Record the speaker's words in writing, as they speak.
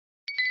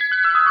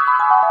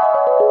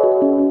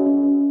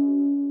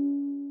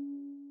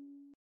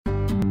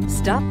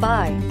Stop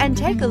by and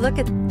take a look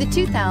at the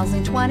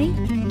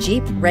 2020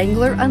 Jeep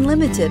Wrangler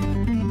Unlimited.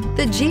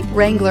 The Jeep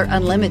Wrangler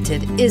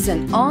Unlimited is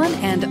an on-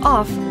 and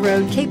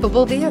off-road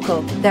capable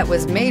vehicle that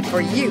was made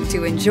for you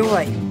to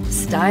enjoy.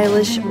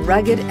 Stylish,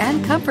 rugged,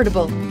 and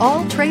comfortable,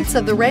 all traits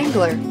of the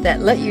Wrangler that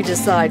let you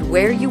decide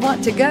where you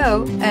want to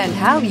go and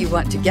how you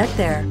want to get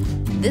there.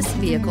 This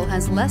vehicle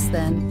has less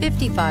than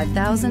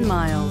 55,000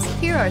 miles.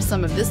 Here are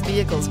some of this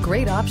vehicle's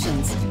great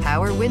options: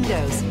 power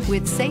windows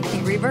with safety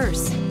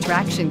reverse,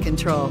 traction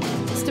control,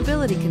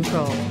 stability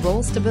control,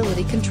 roll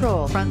stability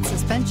control, front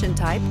suspension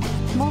type,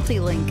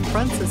 multi-link,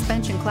 front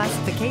suspension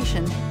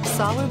classification,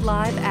 solid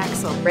live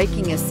axle,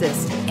 braking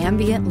assist,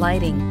 ambient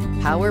lighting,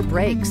 power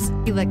brakes,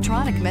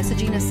 electronic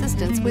messaging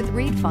assistance with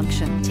read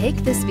function. Take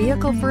this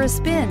vehicle for a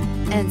spin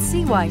and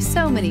see why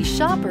so many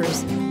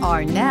shoppers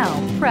are now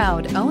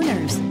proud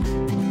owners.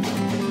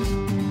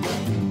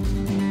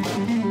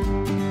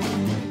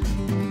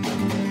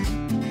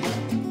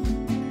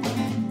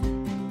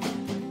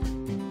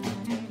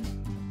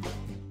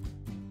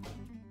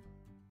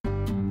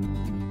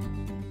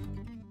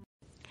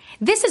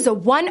 This is a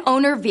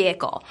one-owner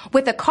vehicle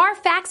with a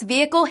Carfax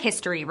Vehicle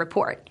History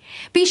Report.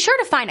 Be sure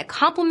to find a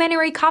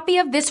complimentary copy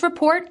of this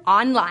report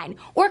online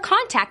or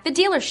contact the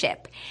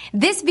dealership.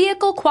 This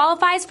vehicle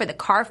qualifies for the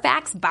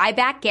Carfax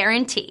Buyback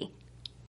Guarantee.